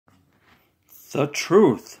The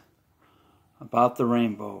truth about the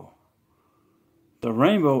rainbow. The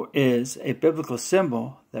rainbow is a biblical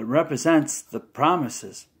symbol that represents the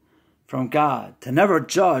promises from God to never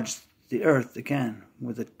judge the earth again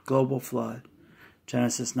with a global flood.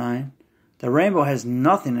 Genesis 9. The rainbow has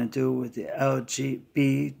nothing to do with the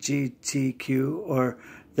LGBTQ or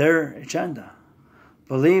their agenda.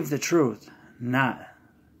 Believe the truth, not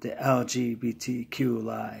the LGBTQ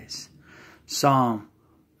lies. Psalm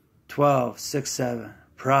 12:6-7,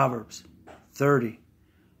 Proverbs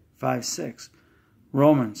 30:5-6,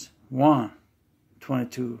 Romans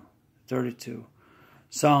 1:22-32,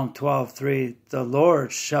 Psalm 12:3. The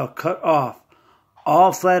Lord shall cut off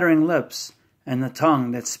all flattering lips and the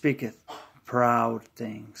tongue that speaketh proud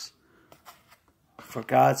things. For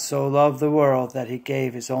God so loved the world that he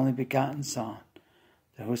gave his only begotten Son,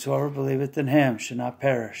 that whosoever believeth in him should not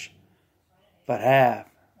perish, but have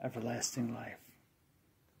everlasting life.